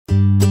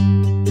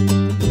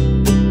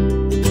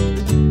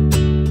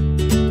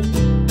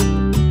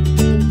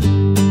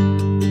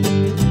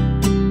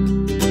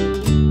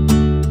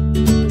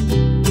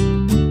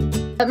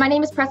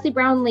Presley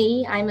Brown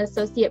Lee. I'm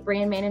Associate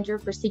Brand Manager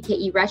for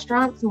CKE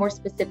Restaurants, more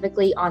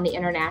specifically on the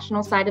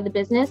international side of the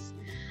business.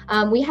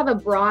 We have a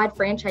broad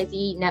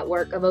franchisee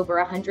network of over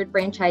 100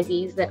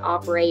 franchisees that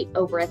operate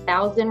over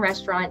 1,000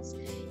 restaurants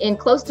in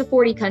close to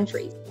 40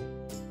 countries.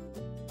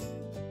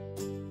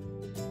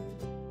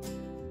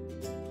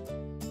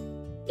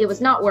 It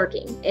was not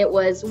working. It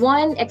was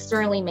one,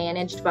 externally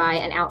managed by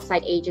an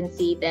outside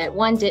agency that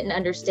one didn't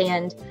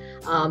understand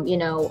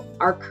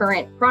our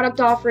current product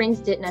offerings,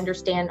 didn't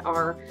understand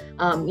our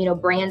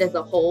brand as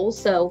a whole.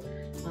 So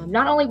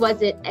not only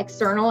was it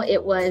external,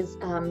 it was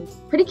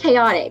pretty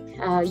chaotic.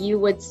 You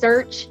would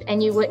search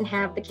and you wouldn't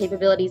have the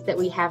capabilities that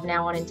we have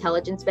now on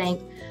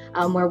IntelligenceBank,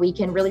 where we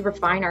can really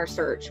refine our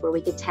search, where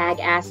we could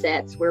tag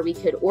assets, where we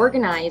could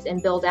organize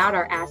and build out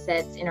our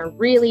assets in a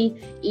really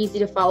easy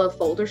to follow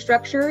folder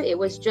structure. It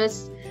was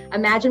just,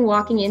 imagine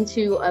walking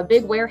into a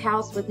big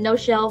warehouse with no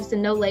shelves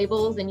and no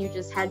labels, and you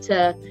had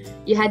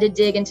to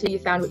dig until you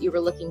found what you were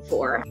looking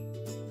for.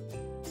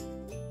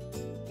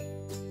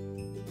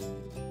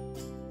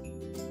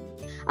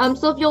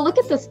 So if you'll look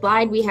at the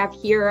slide we have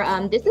here,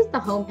 this is the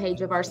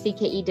homepage of our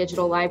CKE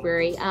digital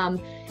library.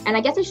 And I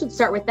guess I should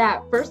start with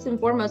that. First and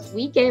foremost,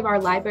 we gave our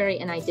library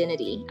an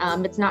identity.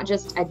 It's not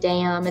just a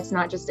DAM, it's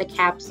not just a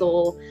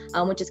capsule,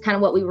 which is kind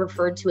of what we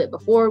referred to it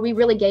before. We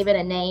really gave it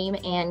a name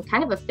and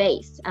kind of a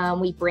face.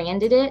 We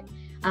branded it.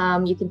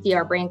 You can see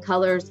our brand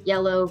colors,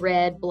 yellow,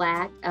 red,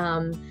 black.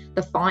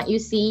 The font you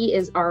see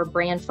is our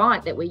brand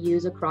font that we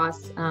use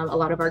across a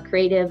lot of our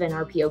creative and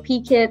our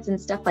POP kits and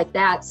stuff like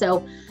that.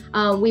 So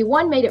we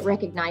made it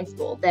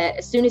recognizable that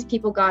as soon as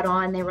people got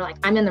on, they were like,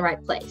 I'm in the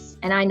right place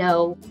and I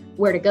know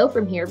where to go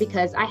from here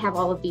because I have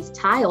all of these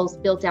tiles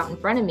built out in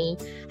front of me.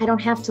 I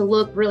don't have to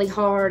look really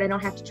hard. I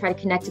don't have to try to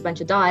connect a bunch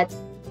of dots.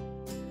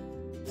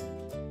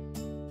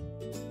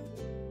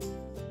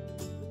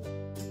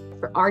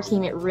 For our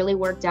team, it really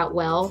worked out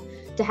well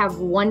to have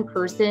one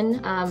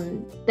person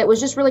that was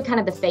just really kind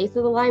of the face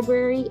of the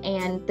library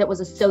and that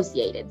was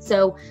associated.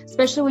 So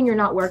especially when you're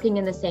not working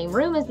in the same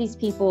room as these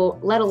people,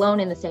 let alone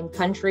in the same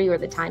country or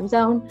the time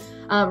zone,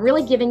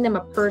 really giving them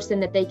a person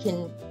that they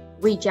can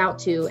reach out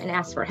to and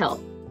ask for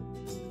help.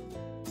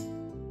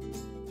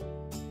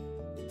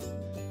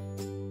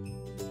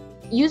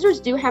 Users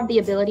do have the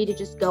ability to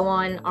just go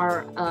on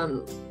our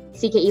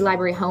CKE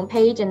library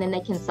homepage and then they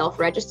can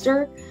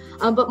self-register.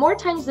 But more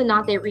times than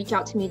not, they reach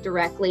out to me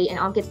directly and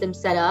I'll get them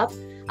set up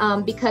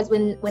because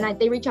when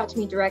they reach out to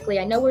me directly,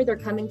 I know where they're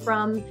coming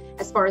from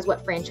as far as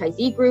what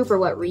franchisee group or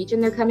what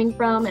region they're coming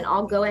from, and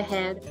I'll go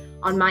ahead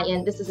on my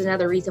end. This is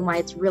another reason why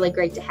it's really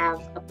great to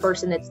have a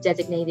person that's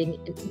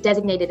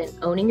designated and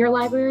owning your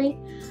library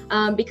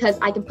because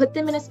I can put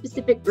them in a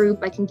specific group.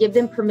 I can give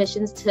them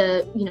permissions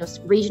to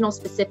regional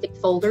specific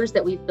folders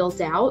that we've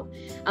built out,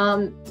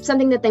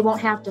 something that they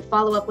won't have to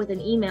follow up with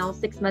an email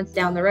 6 months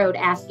down the road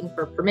asking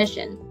for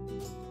permission.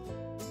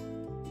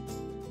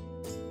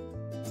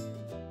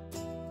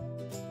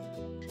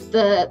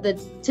 The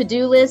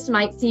to-do list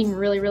might seem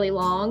really, really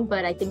long,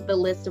 but I think the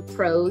list of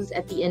pros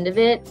at the end of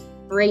it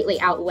greatly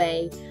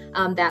outweigh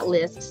that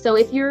list. So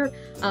if you're,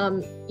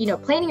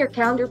 planning your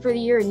calendar for the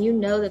year and you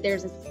know that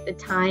there's a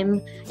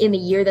time in the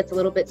year that's a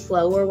little bit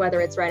slower, whether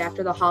it's right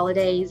after the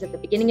holidays, at the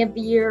beginning of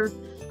the year,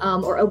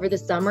 or over the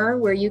summer,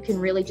 where you can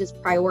really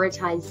just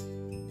prioritize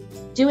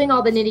doing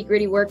all the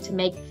nitty-gritty work to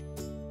make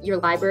your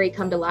library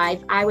come to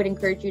life, I would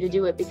encourage you to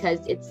do it because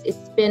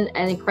it's been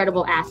an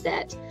incredible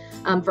asset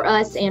for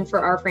us and for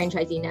our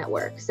franchisee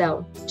network.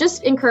 So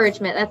just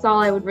encouragement, that's all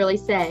I would really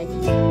say.